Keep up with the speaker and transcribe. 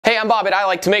I'm Bob at I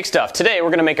Like to Make Stuff. Today we're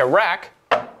going to make a rack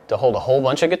to hold a whole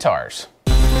bunch of guitars.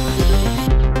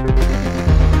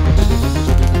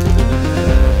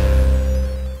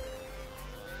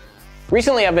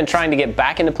 Recently I've been trying to get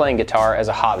back into playing guitar as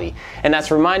a hobby, and that's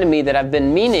reminded me that I've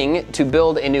been meaning to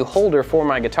build a new holder for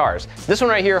my guitars. This one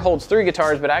right here holds 3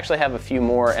 guitars, but I actually have a few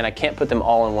more and I can't put them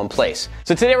all in one place.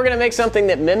 So today we're going to make something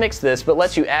that mimics this but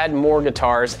lets you add more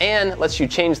guitars and lets you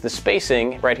change the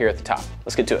spacing right here at the top.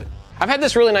 Let's get to it. I've had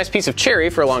this really nice piece of cherry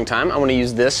for a long time. I want to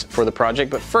use this for the project,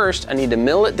 but first I need to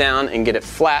mill it down and get it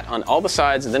flat on all the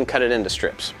sides and then cut it into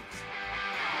strips.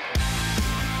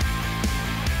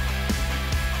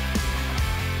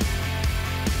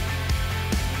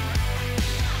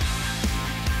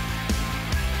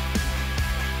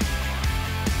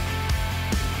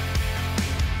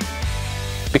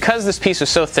 Because this piece was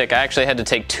so thick, I actually had to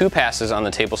take 2 passes on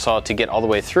the table saw to get all the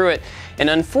way through it, and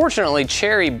unfortunately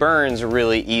cherry burns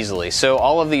really easily, so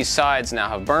all of these sides now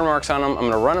have burn marks on them. I'm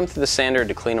going to run them through the sander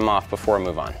to clean them off before I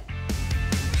move on.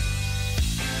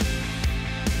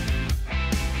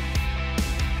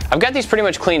 I've got these pretty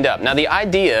much cleaned up. Now the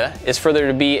idea is for there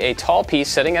to be a tall piece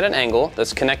sitting at an angle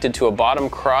that's connected to a bottom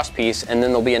cross piece, and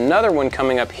then there'll be another one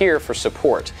coming up here for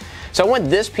support. So I want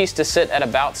this piece to sit at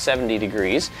about 70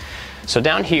 degrees. So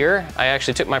down here, I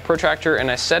actually took my protractor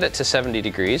and I set it to 70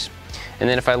 degrees. And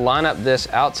then if I line up this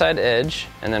outside edge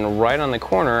and then right on the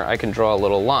corner, I can draw a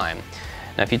little line.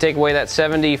 Now if you take away that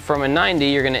 70 from a 90,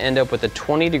 you're going to end up with a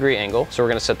 20-degree angle. So we're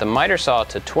going to set the miter saw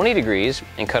to 20 degrees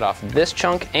and cut off this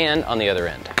chunk and on the other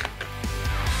end.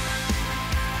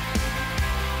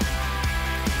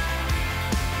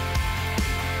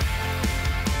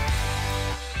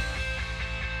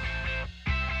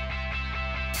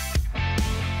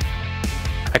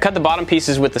 I cut the bottom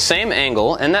pieces with the same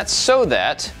angle, and that's so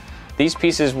that these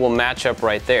pieces will match up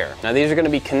right there. Now these are going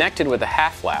to be connected with a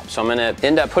half lap, so I'm going to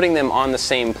end up putting them on the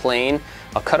same plane.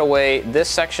 I'll cut away this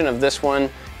section of this one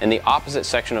and the opposite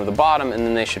section of the bottom, and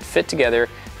then they should fit together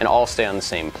and all stay on the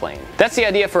same plane. That's the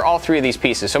idea for all 3 of these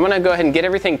pieces, so I'm going to go ahead and get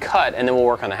everything cut and then we'll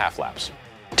work on the half laps.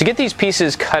 To get these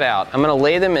pieces cut out, I'm going to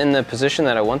lay them in the position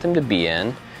that I want them to be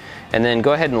in, and then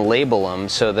go ahead and label them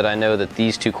so that I know that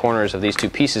these 2 corners of these 2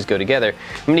 pieces go together.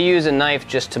 I'm going to use a knife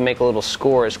just to make a little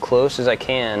score as close as I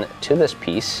can to this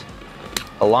piece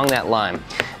along that line.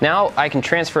 Now I can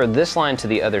transfer this line to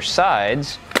the other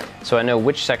sides so I know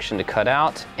which section to cut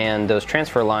out, and those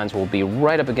transfer lines will be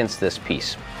right up against this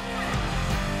piece.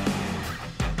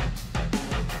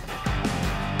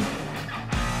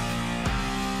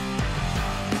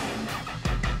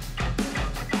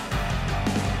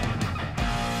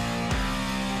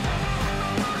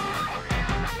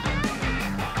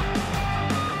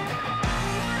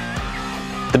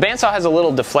 The bandsaw has a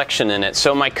little deflection in it,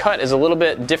 so my cut is a little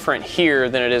bit different here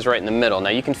than it is right in the middle. Now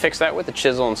you can fix that with a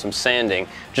chisel and some sanding.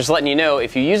 Just letting you know,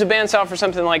 if you use a bandsaw for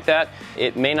something like that,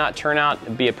 it may not turn out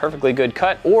to be a perfectly good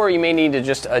cut, or you may need to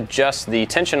just adjust the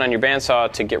tension on your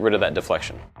bandsaw to get rid of that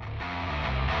deflection.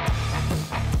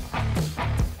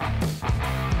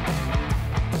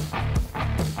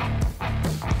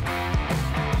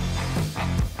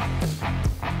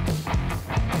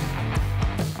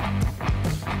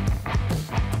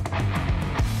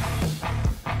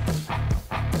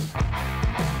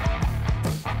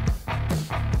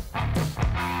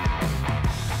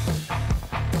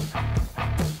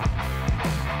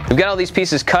 We've got all these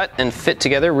pieces cut and fit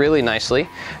together really nicely.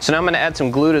 So now I'm going to add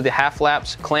some glue to the half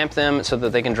laps, clamp them so that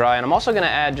they can dry, and I'm also going to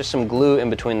add just some glue in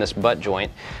between this butt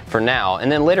joint for now.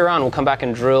 And then later on we'll come back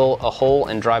and drill a hole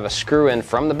and drive a screw in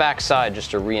from the back side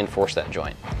just to reinforce that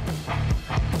joint.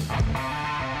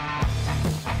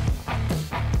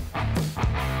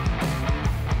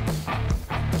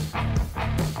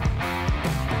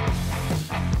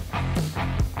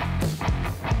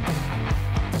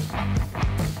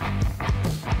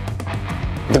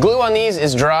 The glue on these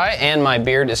is dry and my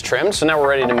beard is trimmed, so now we're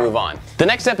ready to move on. The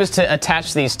next step is to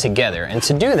attach these together, and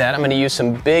to do that I'm going to use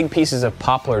some big pieces of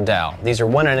poplar dowel. These are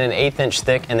 1 1/8 inch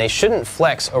thick and they shouldn't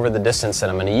flex over the distance that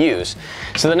I'm going to use.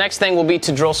 So the next thing will be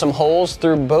to drill some holes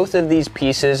through both of these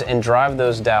pieces and drive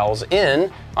those dowels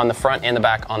in on the front and the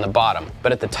back on the bottom.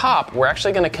 But at the top we're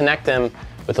actually going to connect them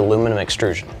with aluminum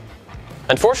extrusion.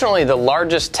 Unfortunately, the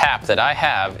largest tap that I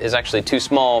have is actually too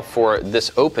small for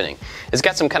this opening. It's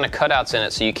got some kind of cutouts in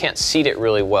it, so you can't seat it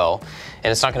really well,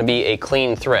 and it's not going to be a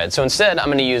clean thread. So instead, I'm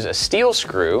going to use a steel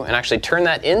screw and actually turn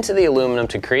that into the aluminum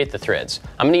to create the threads.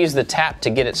 I'm going to use the tap to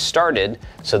get it started,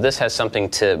 so this has something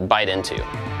to bite into.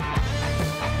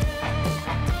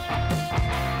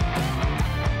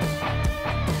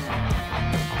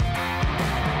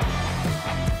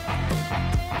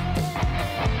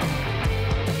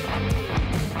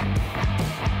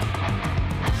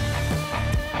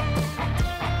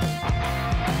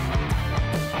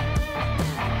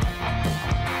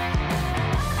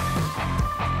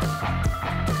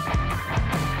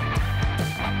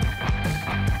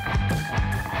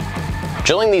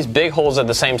 Drilling these big holes at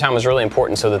the same time is really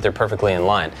important so that they're perfectly in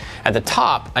line. At the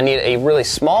top, I need a really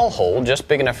small hole, just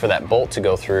big enough for that bolt to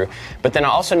go through, but then I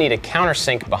also need a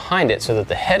countersink behind it so that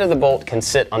the head of the bolt can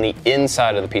sit on the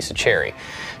inside of the piece of cherry.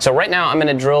 So right now I'm going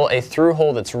to drill a through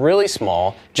hole that's really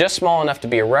small, just small enough to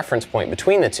be a reference point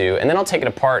between the two, and then I'll take it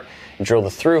apart and drill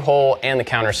the through hole and the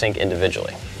countersink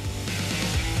individually.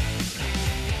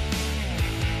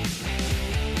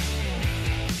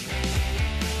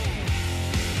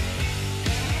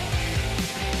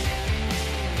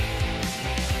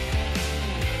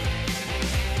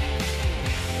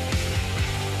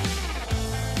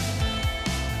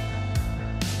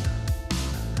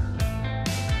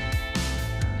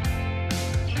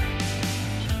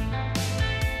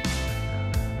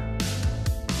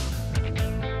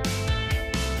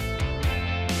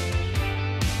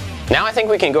 Now I think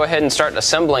we can go ahead and start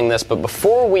assembling this, but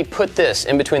before we put this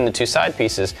in between the two side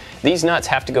pieces, these nuts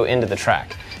have to go into the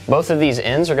track. Both of these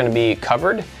ends are going to be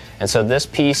covered, and so this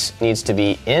piece needs to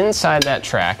be inside that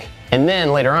track, and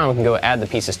then later on we can go add the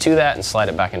pieces to that and slide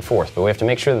it back and forth, but we have to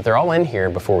make sure that they're all in here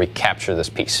before we capture this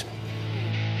piece.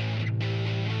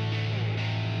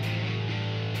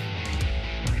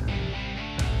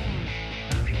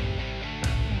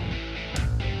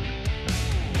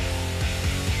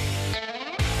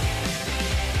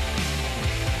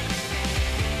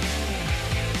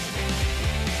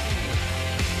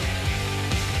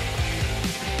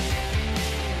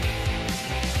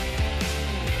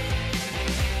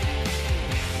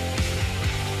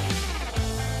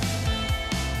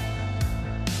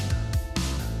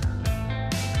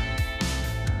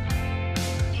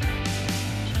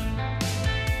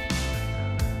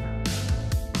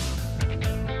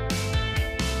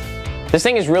 This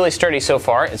thing is really sturdy so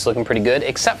far, it's looking pretty good,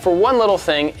 except for one little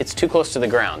thing, it's too close to the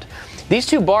ground. These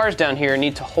two bars down here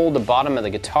need to hold the bottom of the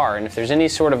guitar, and if there's any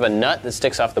sort of a nut that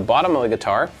sticks off the bottom of the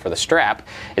guitar for the strap,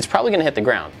 it's probably going to hit the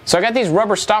ground. So I got these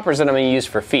rubber stoppers that I'm going to use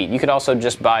for feet. You could also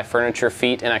just buy furniture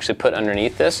feet and actually put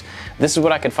underneath this. This is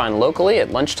what I could find locally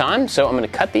at lunchtime, so I'm going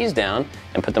to cut these down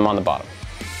and put them on the bottom.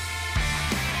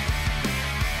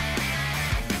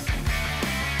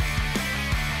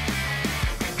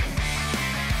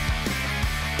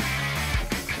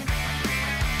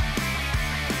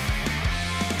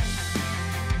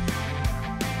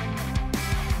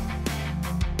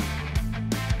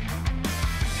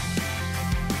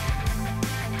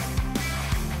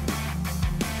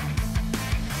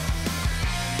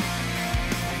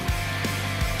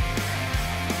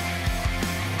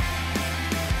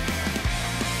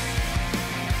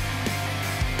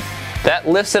 That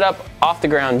lifts it up off the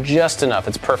ground just enough.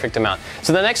 It's perfect amount.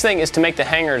 So the next thing is to make the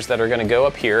hangers that are going to go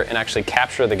up here and actually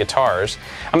capture the guitars.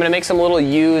 I'm going to make some little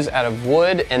U's out of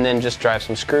wood and then just drive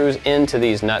some screws into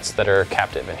these nuts that are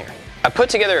captive in here. I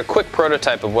put together a quick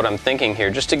prototype of what I'm thinking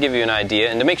here just to give you an idea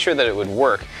and to make sure that it would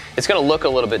work. It's going to look a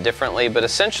little bit differently, but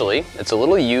essentially it's a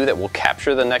little U that will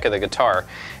capture the neck of the guitar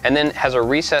and then has a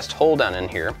recessed hole down in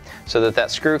here so that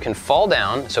that screw can fall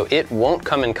down so it won't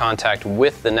come in contact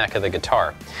with the neck of the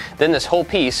guitar. Then this whole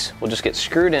piece will just get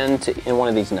screwed in one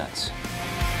of these nuts.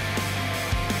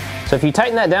 So if you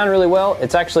tighten that down really well,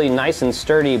 it's actually nice and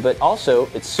sturdy, but also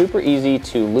it's super easy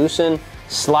to loosen,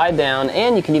 slide down,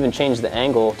 and you can even change the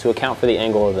angle to account for the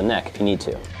angle of the neck if you need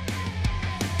to.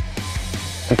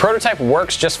 The prototype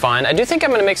works just fine. I do think I'm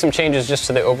going to make some changes just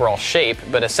to the overall shape,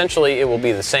 but essentially it will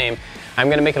be the same. I'm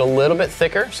going to make it a little bit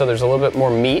thicker so there's a little bit more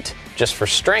meat just for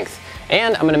strength,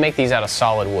 and I'm going to make these out of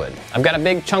solid wood. I've got a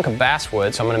big chunk of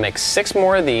basswood, so I'm going to make 6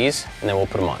 more of these and then we'll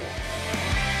put them on.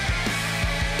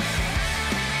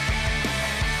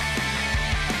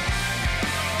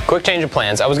 Quick change of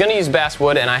plans. I was going to use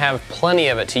basswood and I have plenty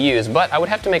of it to use, but I would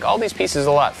have to make all these pieces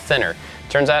a lot thinner.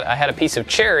 Turns out I had a piece of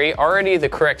cherry already the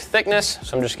correct thickness,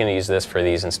 so I'm just going to use this for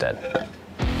these instead.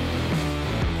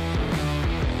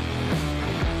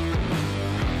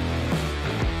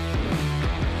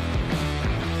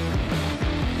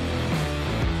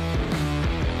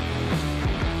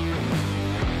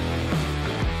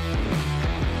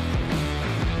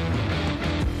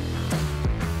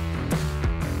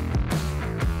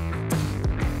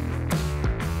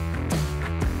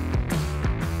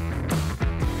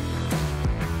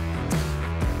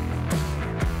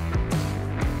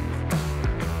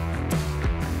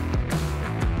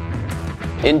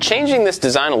 In changing this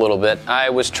design a little bit,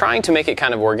 I was trying to make it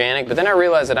kind of organic, but then I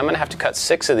realized that I'm going to have to cut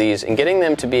 6 of these, and getting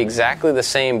them to be exactly the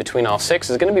same between all 6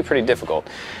 is going to be pretty difficult.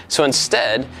 So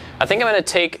instead, I think I'm going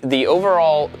to take the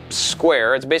overall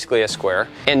square, it's basically a square,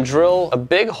 and drill a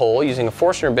big hole using a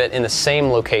Forstner bit in the same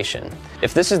location.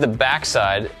 If this is the back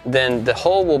side, then the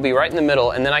hole will be right in the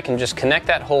middle, and then I can just connect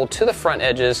that hole to the front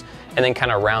edges and then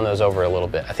kind of round those over a little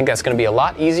bit. I think that's going to be a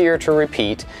lot easier to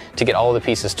repeat to get all of the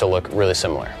pieces to look really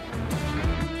similar.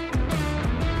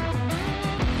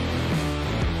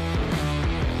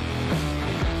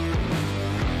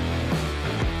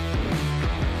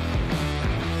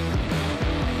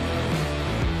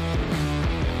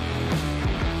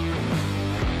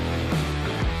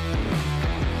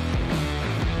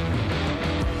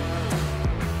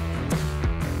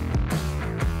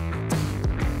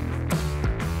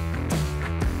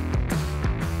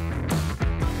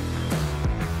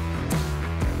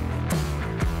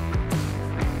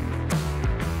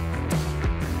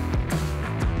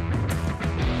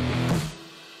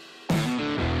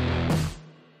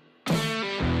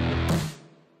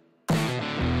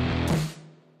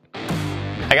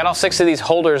 I got all 6 of these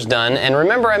holders done, and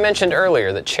remember I mentioned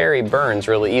earlier that cherry burns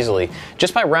really easily.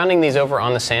 Just by rounding these over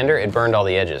on the sander, it burned all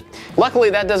the edges. Luckily,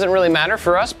 that doesn't really matter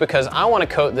for us because I want to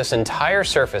coat this entire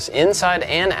surface, inside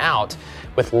and out,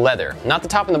 with leather. Not the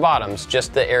top and the bottoms,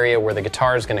 just the area where the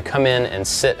guitar is going to come in and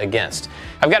sit against.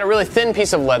 I've got a really thin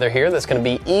piece of leather here that's going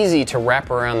to be easy to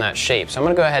wrap around that shape. So I'm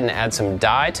going to go ahead and add some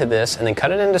dye to this and then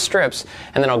cut it into strips,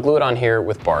 and then I'll glue it on here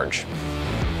with barge.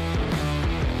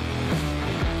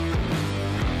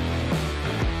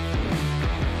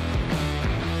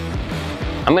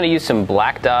 I'm going to use some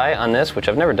black dye on this, which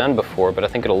I've never done before, but I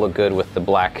think it'll look good with the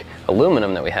black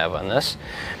aluminum that we have on this.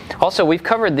 Also, we've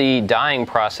covered the dyeing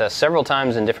process several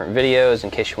times in different videos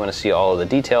in case you want to see all of the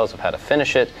details of how to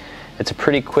finish it. It's a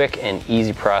pretty quick and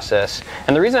easy process.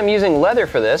 And the reason I'm using leather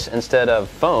for this instead of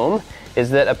foam is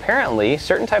that apparently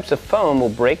certain types of foam will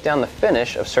break down the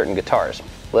finish of certain guitars.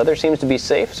 Leather seems to be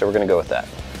safe, so we're going to go with that.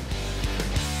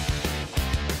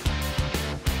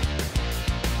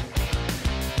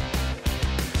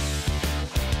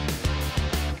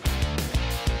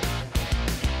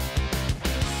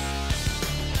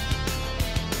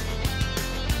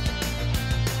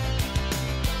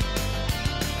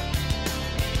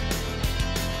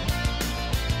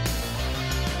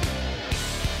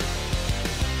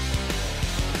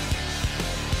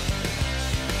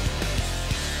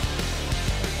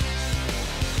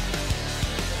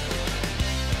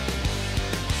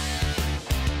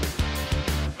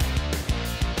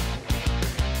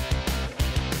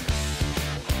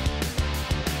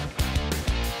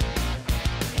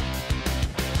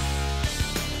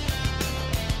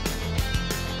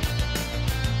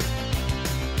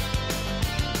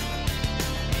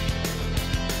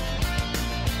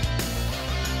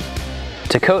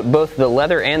 To coat both the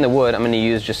leather and the wood, I'm going to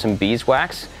use just some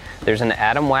beeswax. There's an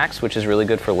atom wax, which is really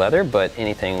good for leather, but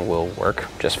anything will work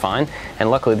just fine.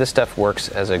 And luckily this stuff works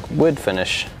as a wood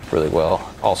finish really well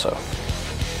also.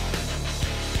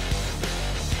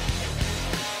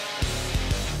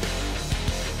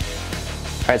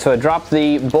 Alright, so I drop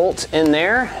the bolt in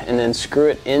there and then screw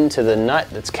it into the nut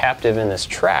that's captive in this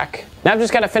track. Now I've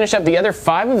just got to finish up the other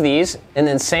 5 of these and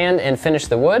then sand and finish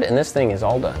the wood, and this thing is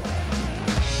all done.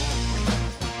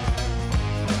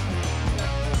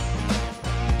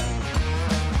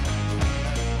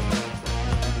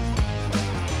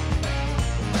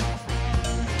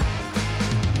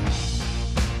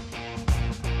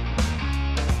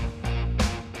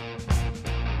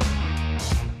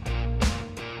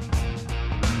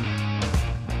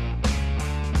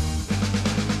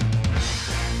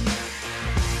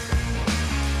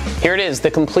 Here it is, the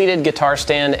completed guitar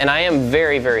stand, and I am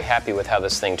very, very happy with how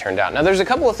this thing turned out. Now there's a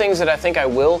couple of things that I think I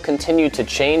will continue to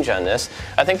change on this.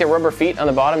 I think the rubber feet on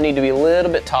the bottom need to be a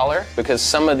little bit taller because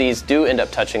some of these do end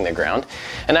up touching the ground.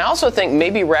 And I also think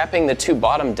maybe wrapping the 2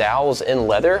 bottom dowels in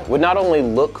leather would not only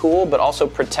look cool, but also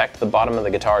protect the bottom of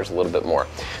the guitars a little bit more.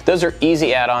 Those are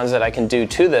easy add-ons that I can do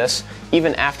to this,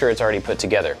 even after it's already put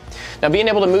together. Now being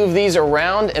able to move these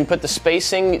around and put the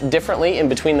spacing differently in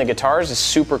between the guitars is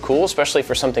super cool, especially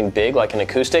for something big like an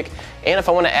acoustic. And if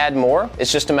I want to add more,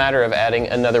 it's just a matter of adding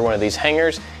another one of these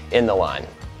hangers in the line.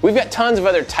 We've got tons of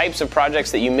other types of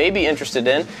projects that you may be interested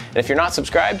in, and if you're not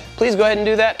subscribed, please go ahead and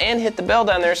do that and hit the bell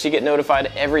down there so you get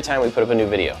notified every time we put up a new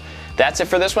video. That's it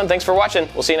for this one. Thanks for watching.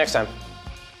 We'll see you next time.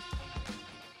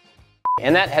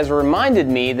 And that has reminded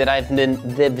me that I've been...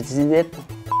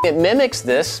 It mimics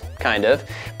this, kind of,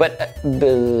 but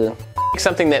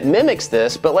something that mimics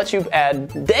this, but lets you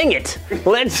add, dang it,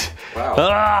 let's,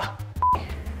 wow.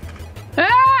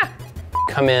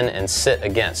 come in and sit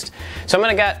against. So I'm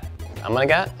gonna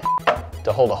get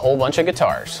to hold a whole bunch of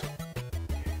guitars.